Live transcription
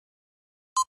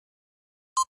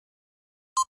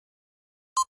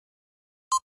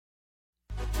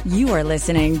You are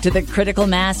listening to the Critical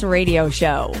Mass Radio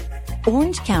Show,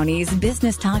 Orange County's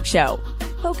business talk show,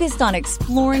 focused on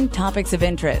exploring topics of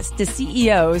interest to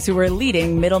CEOs who are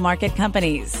leading middle market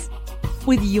companies.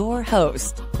 With your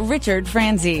host, Richard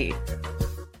Franzi.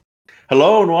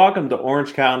 Hello and welcome to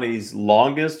Orange County's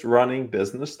longest running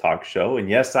business talk show. And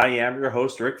yes, I am your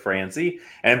host, Rick Franzi.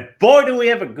 And boy, do we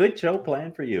have a good show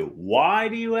planned for you. Why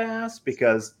do you ask?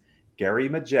 Because Gary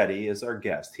Maggetti is our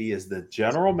guest. He is the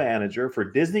general manager for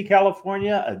Disney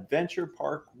California Adventure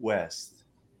Park West.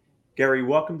 Gary,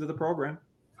 welcome to the program.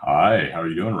 Hi, how are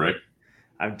you doing, Rick?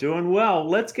 I'm doing well.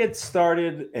 Let's get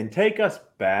started and take us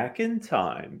back in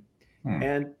time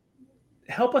and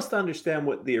help us to understand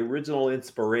what the original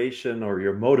inspiration or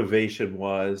your motivation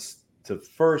was to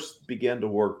first begin to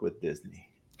work with Disney.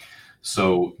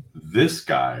 So this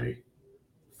guy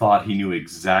thought he knew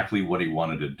exactly what he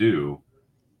wanted to do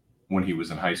when he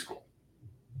was in high school.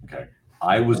 Okay.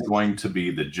 I was going to be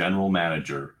the general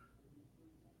manager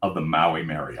of the Maui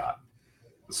Marriott.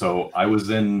 So I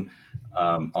was on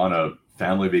a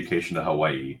family vacation to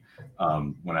Hawaii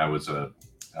when I was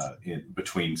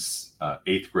between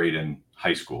 8th grade and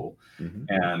high school.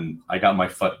 And I got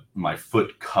my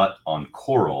foot cut on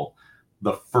coral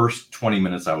the first 20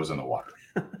 minutes I was in the water,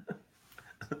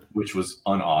 which was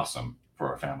unawesome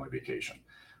for a family vacation.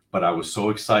 But I was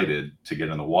so excited to get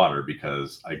in the water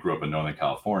because I grew up in Northern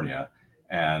California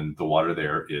and the water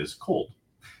there is cold.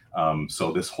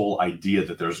 So this whole idea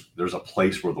that there's a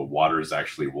place where the water is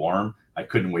actually warm, I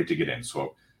couldn't wait to get in.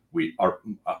 So our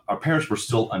parents were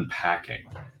still unpacking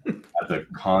at the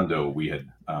condo we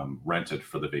had rented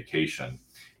for the vacation.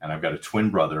 And I've got a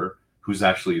twin brother who's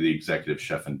actually the executive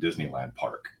chef in Disneyland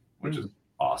Park, which is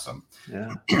awesome.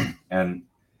 Yeah. And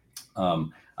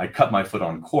I cut my foot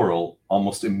on coral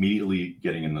almost immediately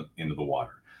getting into the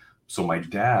water. So my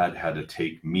dad had to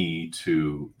take me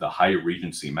to the Hyatt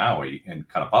Regency Maui in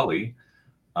Kaanapali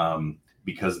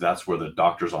because that's where the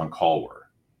doctors on call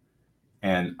were.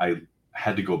 And I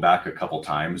had to go back a couple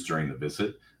times during the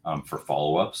visit for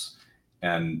follow-ups.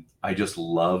 And I just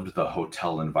loved the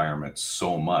hotel environment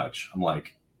so much. I'm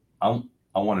like, I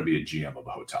want to be a GM of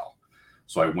a hotel.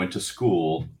 So I went to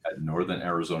school at Northern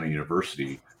Arizona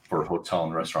University for hotel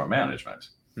and restaurant management.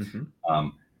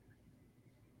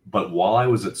 But while I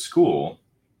was at school,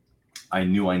 I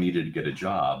knew I needed to get a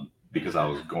job because I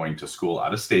was going to school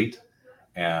out of state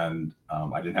and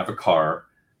I didn't have a car.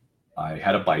 I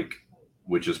had a bike,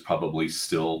 which is probably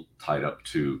still tied up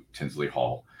to Tinsley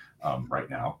Hall right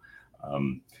now.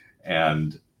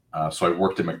 So I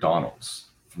worked at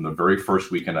McDonald's from the very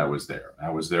first weekend I was there.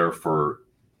 I was there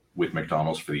with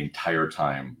McDonald's for the entire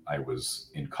time I was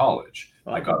in college.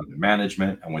 I got into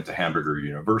management. I went to Hamburger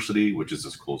University, which is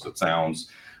as cool as it sounds.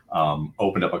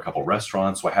 Opened up a couple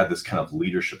restaurants. So I had this kind of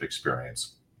leadership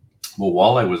experience. Well,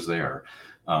 while I was there,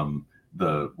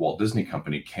 the Walt Disney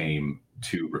Company came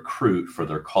to recruit for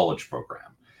their college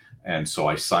program. And so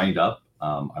I signed up.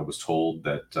 I was told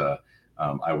that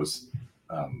I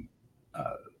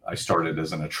started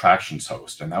as an attractions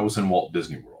host, and that was in Walt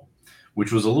Disney World,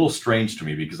 which was a little strange to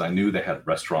me because I knew they had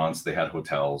restaurants, they had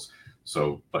hotels.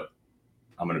 But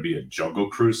I'm going to be a Jungle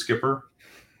Cruise skipper.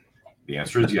 The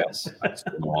answer is yes. I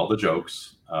still know all the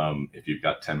jokes. If you've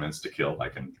got 10 minutes to kill, I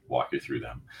can walk you through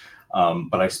them.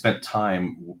 But I spent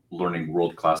time learning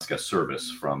world-class guest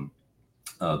service from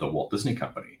the Walt Disney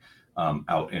Company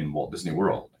out in Walt Disney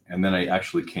World. And then I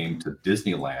actually came to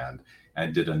Disneyland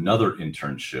and did another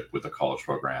internship with the college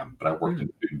program, but I worked in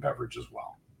food and beverage as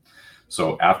well.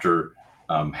 So after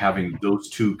having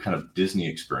those two kind of Disney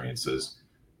experiences,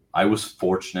 I was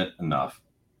fortunate enough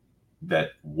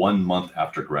that 1 month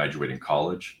after graduating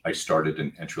college, I started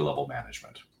in entry-level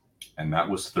management. And that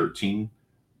was 13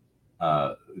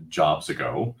 jobs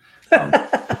ago,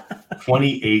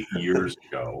 28 years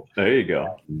ago. There you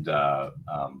go. And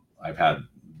I've had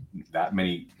that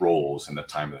many roles in the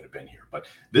time that I've been here. But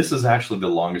this is actually the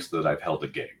longest that I've held a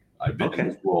gig. I've been in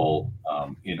this role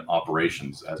in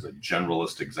operations as a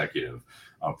generalist executive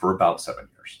for about 7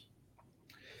 years.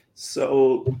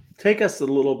 So take us a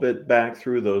little bit back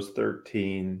through those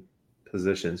 13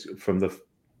 positions from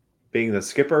being the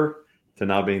skipper to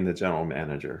now being the general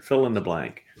manager. Fill in the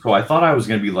blank. So I thought I was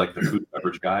going to be like the food and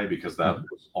beverage guy because that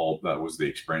was the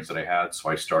experience that I had. So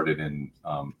I started in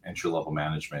entry-level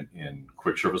management in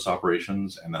quick service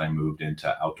operations, and then I moved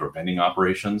into outdoor vending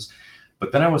operations.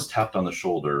 But then I was tapped on the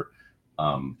shoulder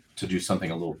to do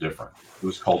something a little different. It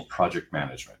was called project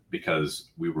management because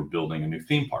we were building a new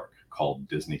theme park called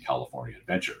Disney California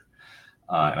Adventure.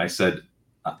 And I said,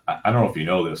 I don't know if you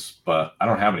know this, but I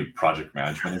don't have any project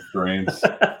management experience.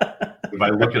 If I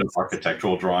look at an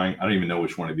architectural drawing, I don't even know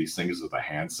which one of these things is a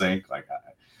hand sink.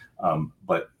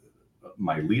 But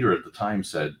my leader at the time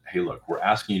said, hey, look, we're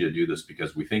asking you to do this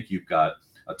because we think you've got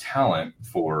a talent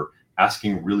for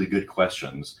asking really good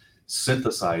questions,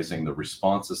 synthesizing the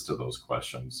responses to those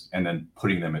questions, and then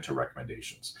putting them into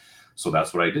recommendations. So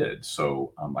that's what I did.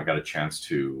 So I got a chance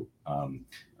to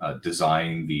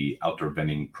design the outdoor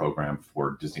vending program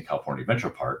for Disney California Adventure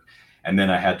Park. And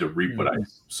then I had to reap what I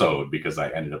sowed because I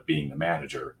ended up being the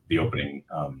manager, the opening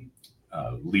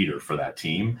leader for that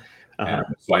team. And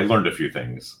so I learned a few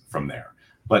things from there.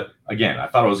 But again, I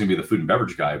thought I was going to be the food and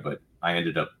beverage guy, but I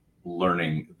ended up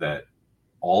learning that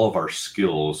all of our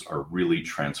skills are really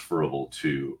transferable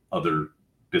to other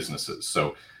businesses.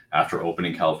 So after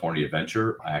opening California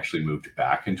Adventure, I actually moved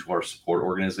back into our support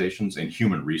organizations in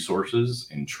human resources,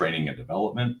 in training and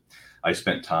development. I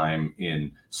spent time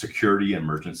in security and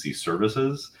emergency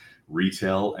services,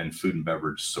 retail and food and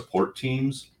beverage support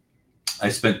teams. I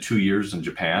spent 2 years in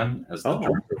Japan as the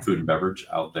director of food and beverage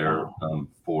out there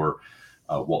for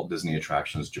Walt Disney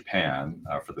Attractions Japan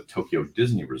for the Tokyo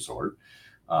Disney Resort.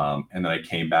 And then I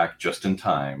came back just in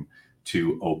time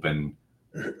to open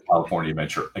California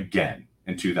Adventure again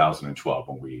in 2012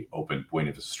 when we opened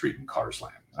Buena Vista Street in Cars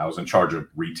Land. I was in charge of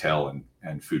retail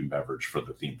and food and beverage for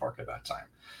the theme park at that time.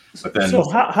 But then, so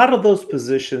how do those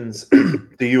positions,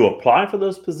 do you apply for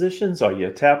those positions? Are you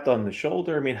tapped on the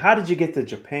shoulder? I mean, how did you get to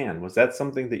Japan? Was that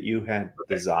something that you had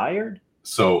desired?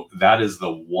 So that is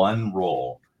the one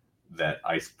role that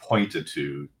I pointed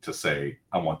to say,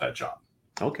 I want that job.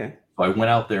 Okay. So I went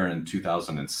out there in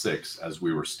 2006 as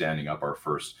we were standing up our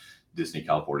first Disney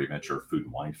California Adventure Food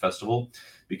and Wine Festival,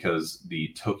 because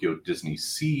the Tokyo Disney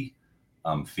Sea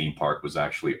theme park was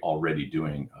actually already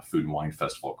doing a food and wine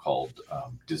festival called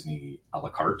Disney a la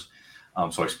carte.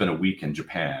 So I spent a week in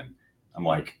Japan. I'm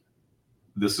like,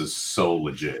 this is so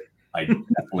legit. I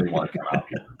definitely want to come out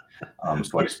here.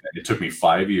 So it took me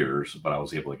 5 years, but I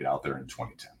was able to get out there in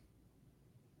 2010.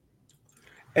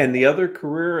 And the other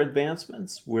career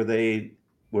advancements, were they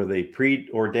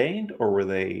preordained, or were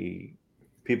they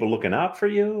people looking out for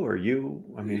you, or you?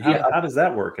 I mean, how does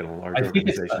that work in a large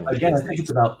organization? I think it's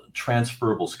about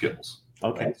transferable skills.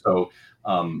 Okay. Right? So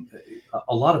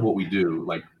a lot of what we do,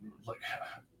 like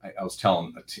I was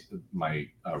telling my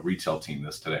retail team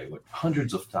this today, like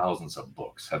hundreds of thousands of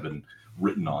books have been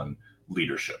written on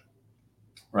leadership,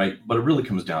 right? But it really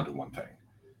comes down to one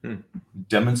thing: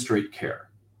 demonstrate care.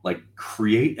 Like,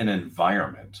 create an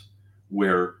environment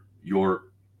where your,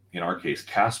 in our case,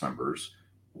 cast members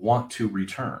want to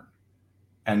return,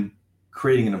 and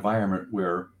creating an environment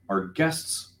where our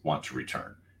guests want to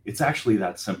return. It's actually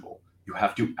that simple. You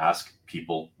have to ask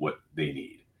people what they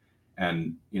need.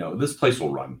 And, this place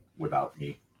will run without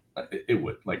me. It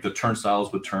would. Like, the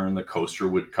turnstiles would turn, the coaster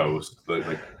would coast,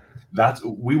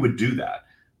 we would do that.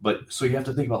 But so you have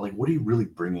to think about, like, what are you really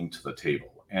bringing to the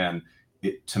table? And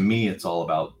to me, it's all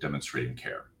about demonstrating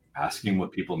care, asking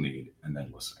what people need, and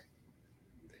then listening.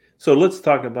 So let's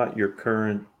talk about your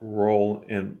current role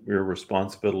and your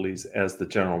responsibilities as the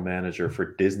general manager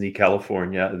for Disney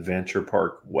California Adventure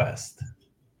Park West.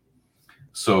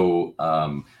 So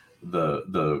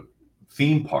the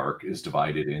theme park is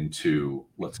divided into,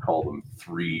 let's call them,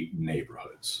 3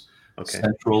 neighborhoods: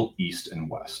 Central, East, and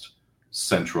West.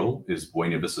 Central is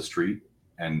Buena Vista Street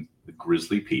and the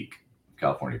Grizzly Peak,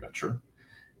 California Adventure,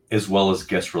 as well as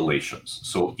guest relations.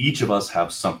 So each of us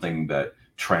have something that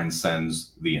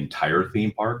transcends the entire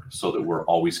theme park so that we're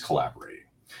always collaborating.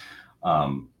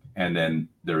 And then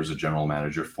there's a general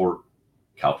manager for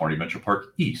California Adventure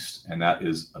Park East, and that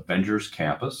is Avengers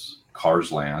Campus,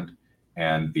 Cars Land,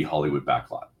 and the Hollywood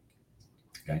Backlot,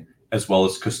 okay, as well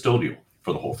as custodial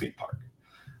for the whole theme park.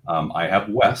 I have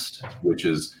West, which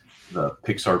is the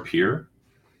Pixar Pier,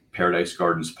 Paradise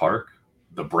Gardens Park,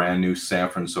 the brand new San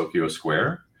Francisco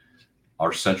Square,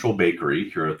 our Central Bakery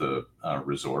here at the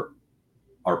resort,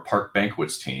 our park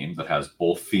banquets team that has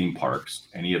both theme parks,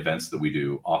 any events that we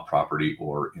do off property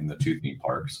or in the 2 theme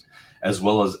parks, as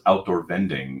well as outdoor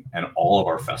vending and all of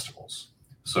our festivals.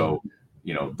 So,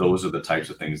 those are the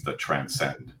types of things that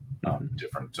transcend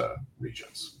different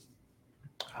regions.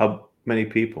 How many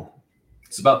people?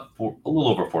 It's about a little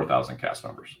over 4,000 cast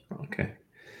members. Okay.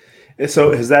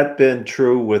 So has that been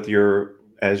true with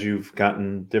as you've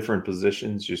gotten different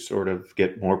positions, you sort of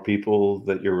get more people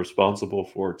that you're responsible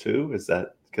for too? Is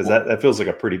that because that feels like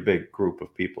a pretty big group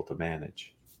of people to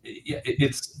manage? Yeah,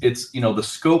 it's the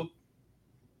scope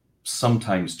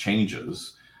sometimes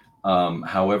changes.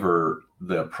 However,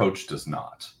 the approach does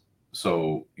not.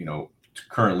 So,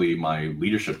 currently my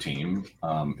leadership team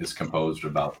is composed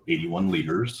of about 81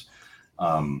 leaders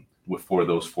for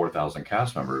those 4,000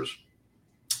 cast members.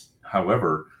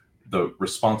 However, the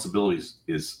responsibilities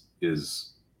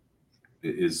is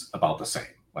is about the same.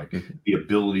 Like the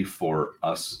ability for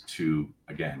us to,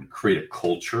 again, create a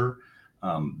culture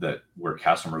that where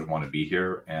customers want to be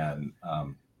here and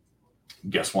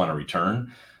guests want to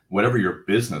return. Whatever your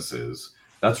business is,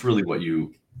 that's really what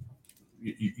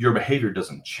your behavior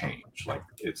doesn't change. Like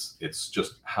it's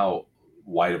just how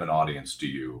wide of an audience do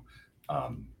you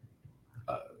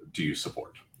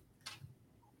support?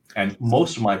 And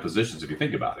most of my positions, if you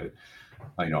think about it,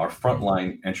 are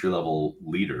frontline entry-level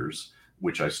leaders,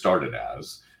 which I started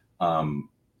as.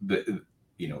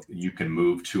 You can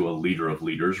move to a leader of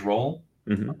leaders role.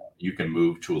 You can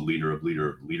move to a leader of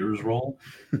leaders role.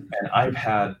 And I've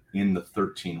had in the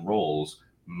 13 roles,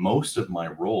 most of my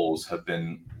roles have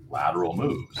been lateral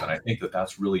moves. And I think that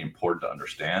that's really important to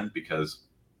understand because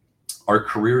our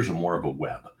careers are more of a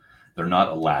web. They're not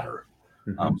a ladder.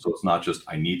 So it's not just,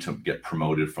 I need to get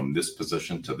promoted from this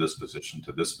position to this position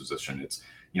to this position. It's,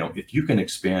 if you can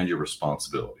expand your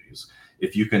responsibilities,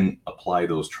 if you can apply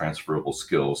those transferable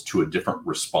skills to a different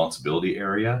responsibility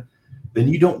area, then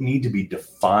you don't need to be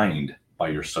defined by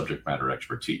your subject matter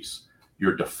expertise.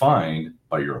 You're defined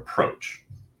by your approach.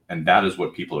 And that is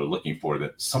what people are looking for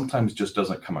that sometimes just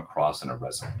doesn't come across in a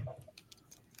resume.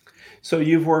 So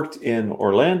you've worked in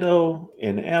Orlando,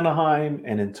 in Anaheim,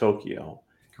 and in Tokyo.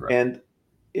 Correct. And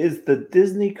is the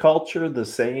Disney culture the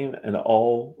same in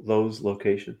all those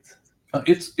locations?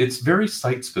 It's very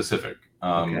site specific.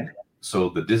 Okay. So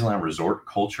the Disneyland Resort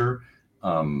culture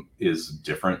is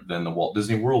different than the Walt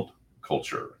Disney World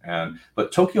culture.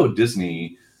 But Tokyo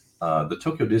Disney, the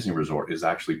Tokyo Disney Resort is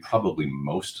actually probably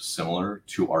most similar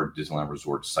to our Disneyland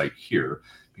Resort site here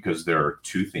because there are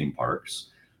 2 theme parks,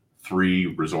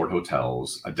 3 resort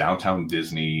hotels, a downtown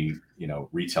Disney,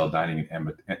 retail dining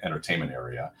and entertainment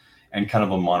area, and kind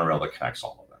of a monorail that connects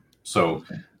all of them. So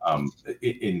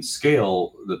in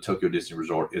scale, the Tokyo Disney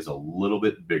Resort is a little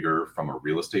bit bigger from a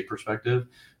real estate perspective,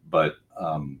 but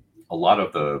a lot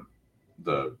of the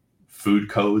food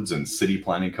codes and city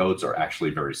planning codes are actually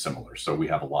very similar. So we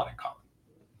have a lot in common.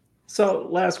 So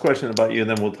last question about you, and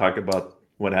then we'll talk about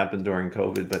what happened during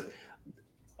COVID. But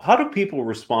how do people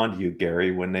respond to you,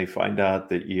 Gary, when they find out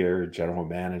that you're general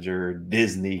manager,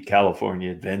 Disney, California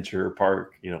Adventure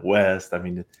Park, West? I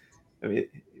mean,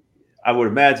 I would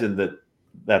imagine that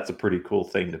that's a pretty cool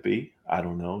thing to be. I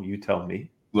don't know. You tell me.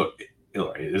 Look,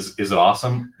 is it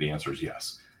awesome? The answer is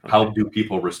yes. Okay. How do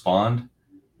people respond?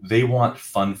 They want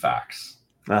fun facts.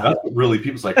 That's what really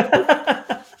people's like.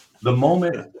 The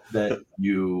moment that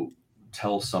you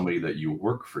tell somebody that you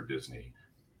work for Disney,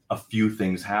 a few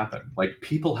things happen. Like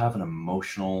people have an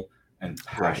emotional and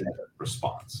passionate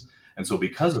response. And so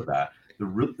because of that,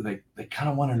 they kind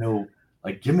of want to know,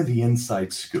 like, give me the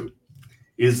inside scoop.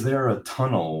 Is there a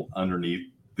tunnel underneath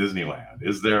Disneyland?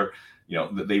 Is there,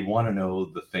 that they want to know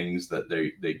the things that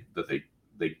they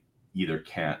either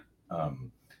can't,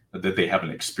 that they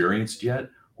haven't experienced yet,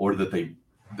 or that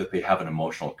they have an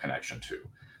emotional connection to.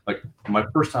 Like my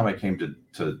first time I came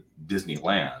to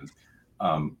Disneyland,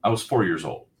 I was 4 years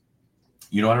old.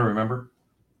 You know what I remember?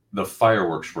 The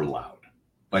fireworks were loud.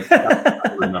 Like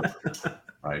I remember,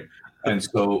 right? And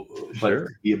so, but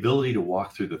the ability to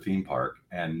walk through the theme park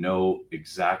and know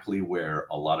exactly where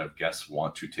a lot of guests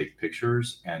want to take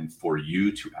pictures, and for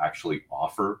you to actually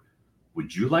offer,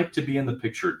 would you like to be in the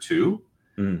picture too?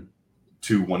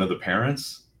 To one of the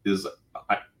parents is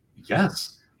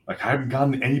yes. Like I haven't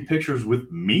gotten any pictures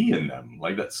with me in them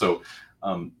like that. So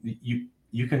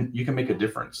you can make a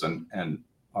difference, and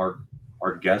our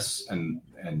guests and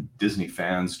Disney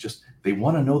fans just, they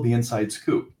want to know the inside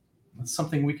scoop. That's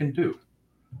something we can do.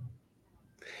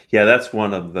 Yeah, that's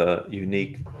one of the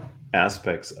unique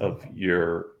aspects of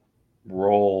your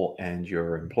role and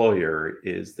your employer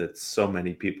is that so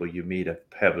many people you meet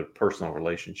have a personal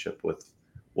relationship with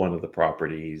one of the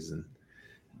properties and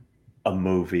a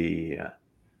movie,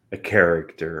 a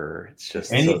character. It's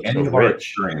just any of our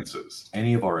experiences.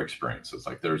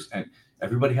 Like and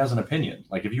everybody has an opinion.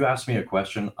 Like if you ask me a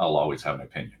question, I'll always have an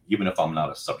opinion, even if I'm not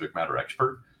a subject matter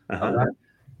expert.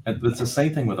 And it's the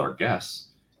same thing with our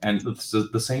guests, and it's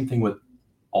the same thing with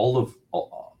all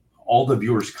the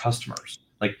viewers' customers.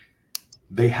 Like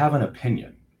they have an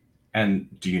opinion, and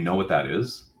do you know what that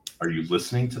is? Are you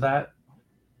listening to that?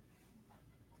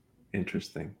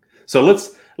 Interesting. So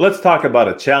let's talk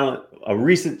about a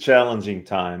recent challenging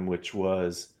time, which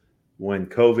was when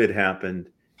COVID happened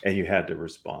and you had to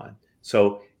respond.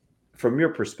 So from your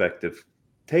perspective,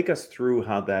 take us through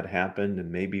how that happened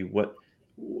and maybe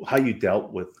how you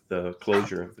dealt with the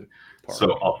closure of the park.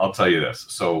 So I'll tell you this.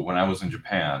 So when I was in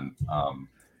Japan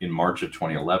in March of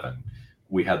 2011,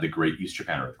 we had the Great East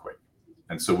Japan earthquake.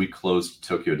 And so we closed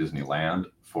Tokyo Disneyland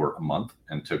for a month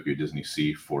and Tokyo Disney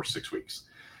Sea for 6 weeks.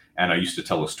 And I used to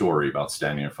tell a story about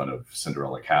standing in front of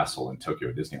Cinderella Castle in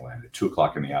Tokyo Disneyland at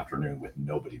 2:00 in the afternoon with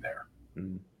nobody there.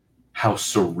 Mm. How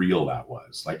surreal that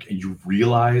was. Like, and you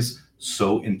realize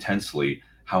so intensely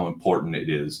how important it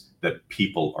is that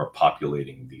people are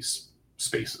populating these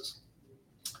spaces.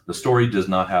 The story does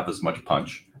not have as much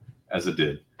punch as it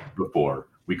did before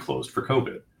we closed for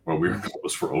COVID, where we were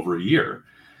closed for over a year.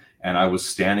 And I was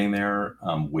standing there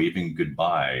waving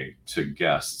goodbye to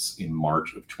guests in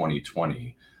March of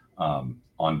 2020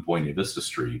 on Buena Vista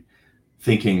Street,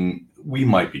 thinking we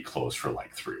might be closed for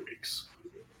like 3 weeks.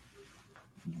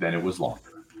 Then it was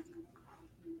longer.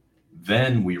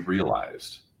 Then we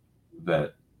realized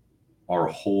that our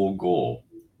whole goal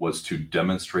was to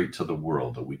demonstrate to the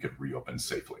world that we could reopen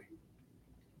safely.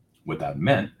 What that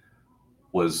meant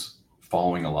was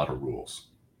following a lot of rules.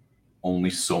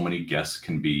 Only so many guests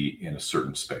can be in a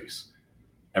certain space.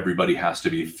 Everybody has to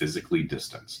be physically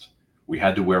distanced. We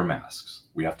had to wear masks.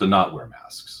 We have to not wear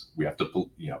masks. We have to,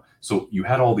 so you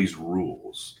had all these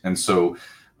rules. And so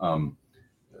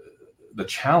the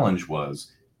challenge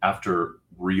was, after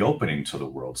reopening to the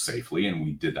world safely, and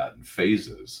we did that in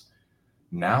phases,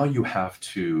 now you have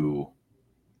to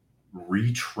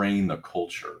retrain the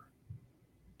culture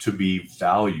to be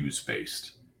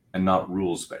values-based and not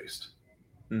rules-based.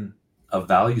 Mm. A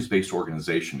values-based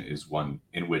organization is one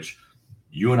in which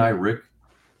you and I, Rick,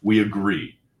 we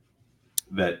agree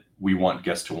that we want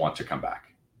guests to want to come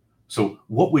back. So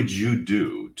what would you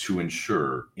do to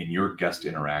ensure in your guest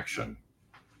interaction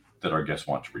that our guests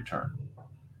want to return?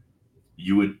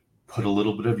 You would put a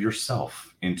little bit of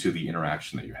yourself into the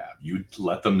interaction that you have. You'd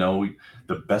let them know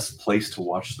the best place to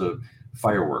watch the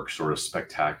fireworks or a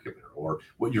spectacular, or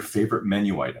what your favorite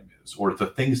menu item is, or the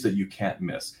things that you can't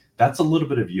miss. That's a little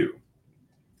bit of you.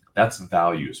 That's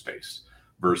values-based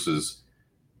versus,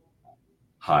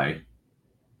 hi,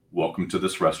 welcome to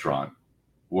this restaurant.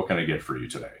 What can I get for you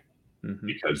today? Mm-hmm.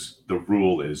 Because the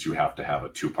rule is you have to have a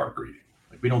 2-part greeting.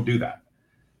 Like, we don't do that.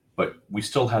 But we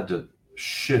still had to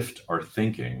shift our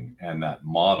thinking and that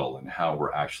model and how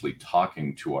we're actually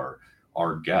talking to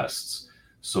our guests,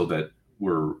 so that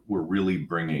we're really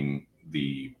bringing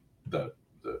the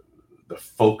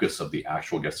focus of the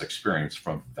actual guest experience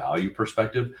from value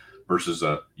perspective versus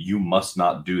you must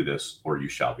not do this or you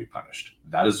shall be punished.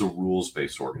 That is a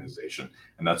rules-based organization,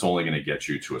 and that's only going to get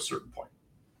you to a certain point.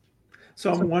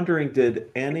 So I'm wondering,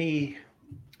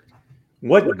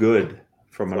 what good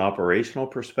from an operational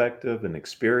perspective, an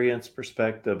experience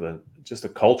perspective, and just a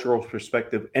cultural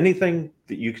perspective, anything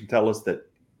that you can tell us that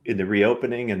in the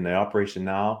reopening and the operation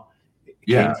now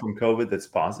came from COVID that's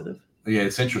positive? Yeah,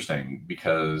 it's interesting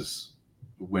because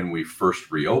when we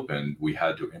first reopened, we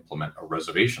had to implement a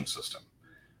reservation system,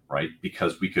 right?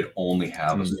 Because we could only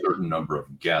have a certain number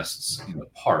of guests in the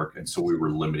park. And so we were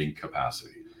limiting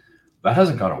capacity. That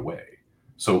hasn't gone away.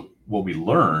 So what we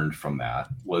learned from that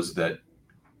was that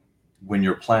when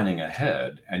you're planning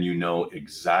ahead and you know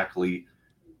exactly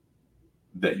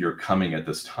that you're coming at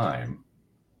this time,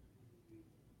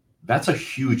 that's a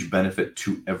huge benefit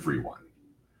to everyone.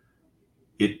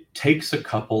 It takes a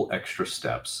couple extra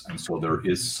steps. And so there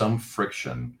is some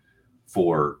friction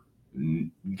for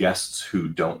guests who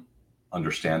don't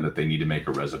understand that they need to make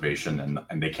a reservation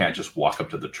and they can't just walk up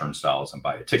to the turnstiles and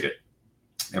buy a ticket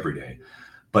every day.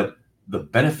 But the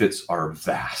benefits are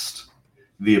vast.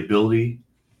 The ability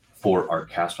for our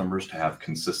cast members to have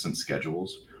consistent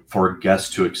schedules, for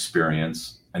guests to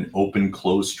experience an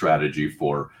open-close strategy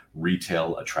for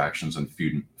retail attractions and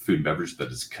food and beverage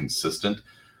that is consistent.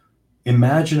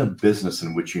 Imagine a business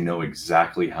in which you know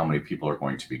exactly how many people are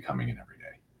going to be coming in every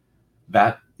day.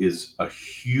 That is a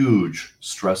huge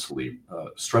stress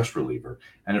reliever,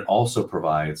 and it also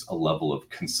provides a level of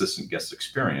consistent guest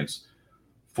experience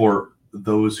for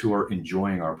those who are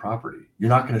enjoying our property. You're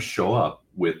not going to show up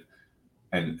with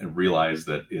and realize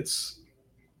that it's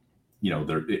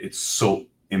so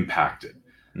impacted.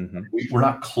 Mm-hmm. We're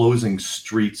not closing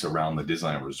streets around the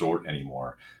Disneyland Resort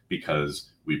anymore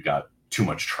because we've got too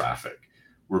much traffic.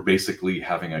 We're basically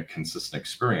having a consistent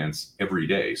experience every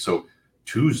day. So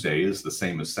Tuesday is the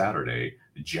same as Saturday.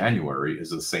 January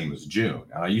is the same as June.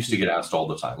 And I used to get asked all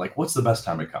the time, like, what's the best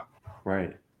time to come?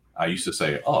 Right. I used to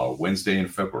say, Wednesday in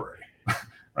February.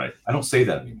 Right. I don't say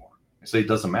that anymore. I say it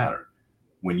doesn't matter.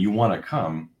 When you want to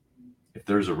come, if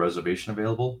there's a reservation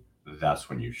available, that's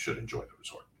when you should enjoy the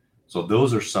resort. So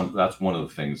that's one of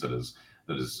the things that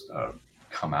has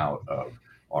come out of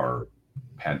our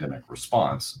pandemic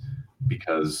response,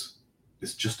 because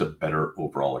it's just a better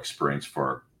overall experience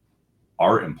for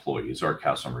our employees, our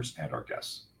cast members, and our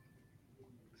guests.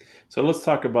 So let's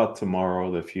talk about tomorrow,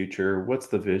 the future. What's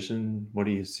the vision? What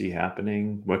do you see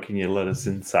happening? What can you let us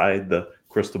inside the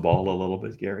crystal ball a little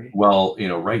bit, Gary? Well,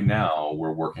 right now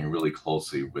we're working really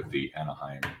closely with the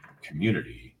Anaheim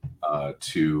community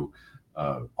to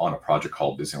on a project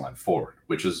called Disneyland Forward,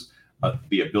 which is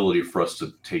the ability for us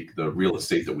to take the real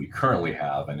estate that we currently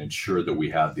have and ensure that we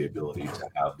have the ability to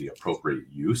have the appropriate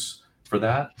use for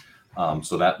that.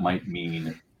 So that might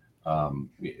mean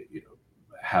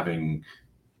having,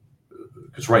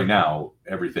 because right now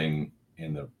everything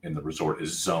in the resort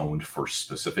is zoned for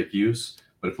specific use.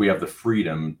 But if we have the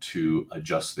freedom to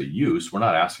adjust the use, we're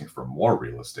not asking for more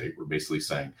real estate. We're basically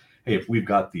saying, hey, if we've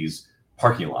got these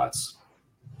parking lots,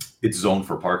 it's zoned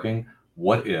for parking.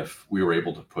 What if we were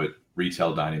able to put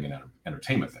retail, dining, and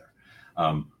entertainment there?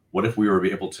 What if we were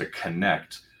able to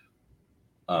connect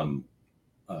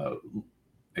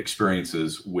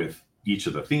experiences with each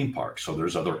of the theme parks? So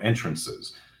there's other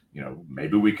entrances.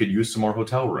 Maybe we could use some more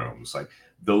hotel rooms. Like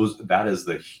those, that is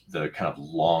the kind of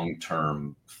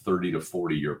long-term 30 to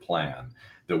 40-year plan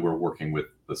that we're working with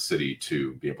the city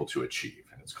to be able to achieve.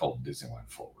 And it's called Disneyland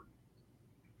Forward.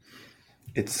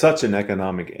 It's such an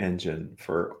economic engine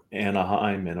for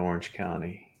Anaheim and Orange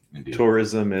County. Indeed.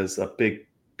 Tourism is a big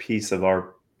piece of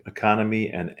our economy,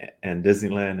 and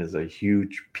Disneyland is a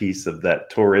huge piece of that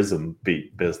tourism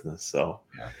business. So,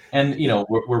 yeah. And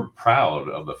we're proud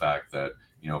of the fact that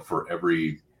for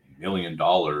every $1 million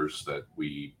that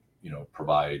we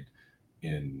provide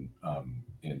in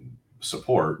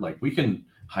support, like we can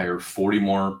hire 40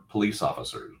 more police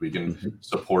officers. We can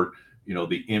support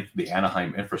the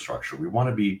Anaheim infrastructure. We want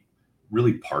to be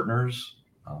really partners,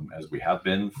 as we have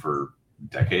been for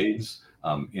decades,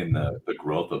 in the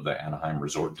growth of the Anaheim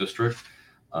Resort District.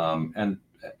 And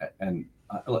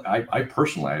I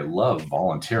personally, I love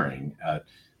volunteering at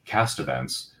cast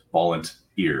events,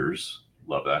 volunteers,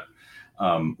 love that,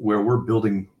 where we're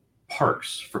building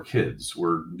parks for kids.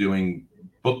 We're doing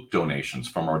book donations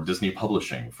from our Disney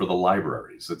publishing for the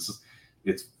libraries.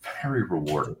 It's very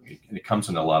rewarding. It comes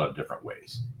in a lot of different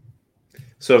ways.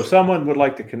 So if someone would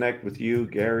like to connect with you,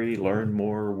 Gary, learn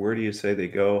more, where do you say they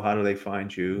go? How do they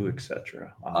find you,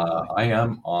 etc.? I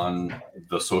am on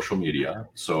the social media.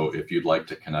 So if you'd like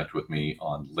to connect with me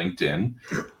on LinkedIn,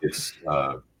 it's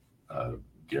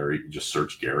Gary, just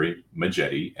search Gary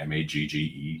Maggetti,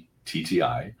 Maggetti.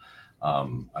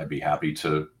 I'd be happy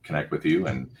to connect with you.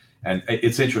 And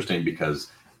it's interesting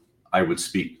because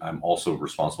I'm also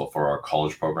responsible for our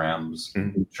college programs,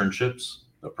 internships,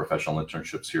 the professional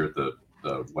internships here at the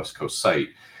West Coast site.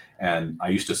 And I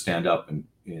used to stand up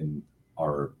in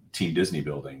our Team Disney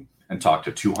building and talk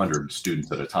to 200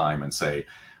 students at a time and say,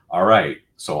 all right,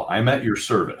 so I'm at your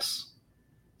service.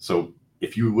 So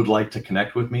if you would like to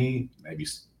connect with me, maybe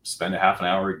spend a half an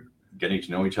hour getting to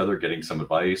know each other, getting some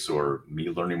advice, or me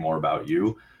learning more about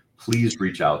you, please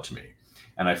reach out to me.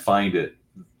 And I find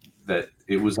that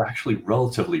it was actually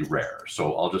relatively rare.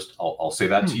 So I'll say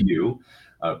that to you,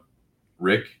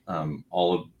 Rick,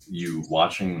 all of you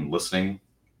watching and listening.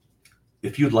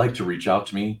 If you'd like to reach out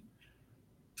to me,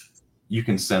 you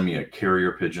can send me a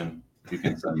carrier pigeon. You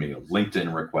can send me a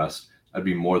LinkedIn request. I'd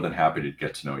be more than happy to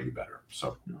get to know you better.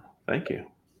 So thank you.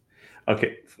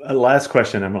 Okay, last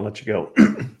question. I'm gonna let you go.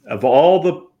 Of all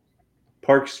the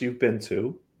parks you've been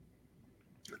to,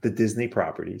 the Disney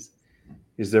properties,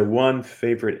 is there one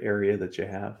favorite area that you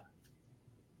have?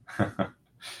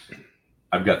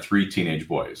 I've got 3 teenage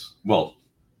boys. Well,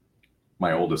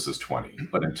 my oldest is 20,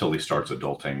 but until he starts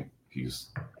adulting,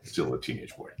 he's still a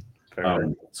teenage boy.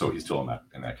 So he's still in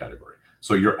that category.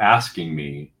 So you're asking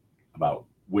me about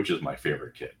which is my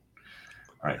favorite kid.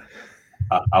 All right.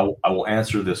 I will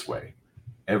answer this way.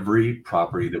 Every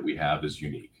property that we have is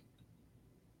unique,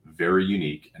 very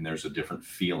unique, and there's a different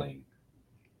feeling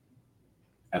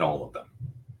at all of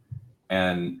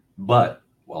them. But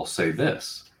I'll say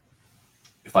this.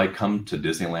 If I come to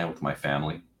Disneyland with my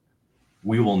family,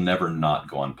 we will never not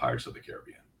go on Pirates of the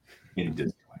Caribbean in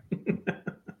Disneyland.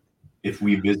 If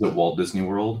we visit Walt Disney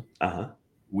World,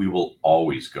 we will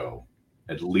always go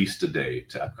at least a day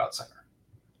to Epcot Center.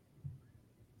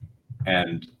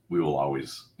 And we will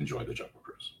always enjoy the Jungle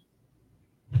Cruise.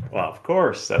 Well, of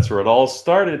course, that's where it all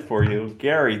started for you.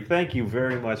 Gary, thank you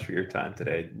very much for your time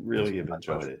today. Really have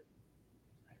enjoyed it.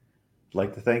 I'd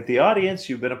like to thank the audience.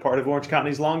 You've been a part of Orange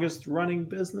County's longest running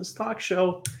business talk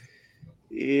show.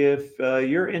 If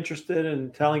you're interested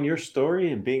in telling your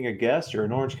story and being a guest or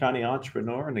an Orange County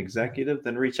entrepreneur and executive,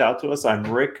 then reach out to us. I'm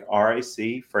Rick,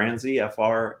 R-I-C, Franzi,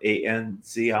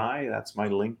 F-R-A-N-Z-I. That's my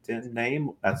LinkedIn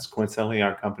name. That's coincidentally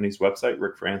our company's website,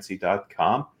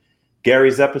 rickfranzi.com.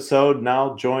 Gary's episode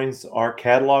now joins our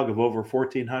catalog of over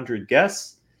 1,400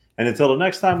 guests. And until the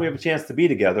next time we have a chance to be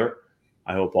together,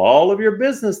 I hope all of your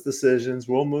business decisions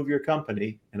will move your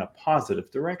company in a positive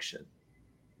direction.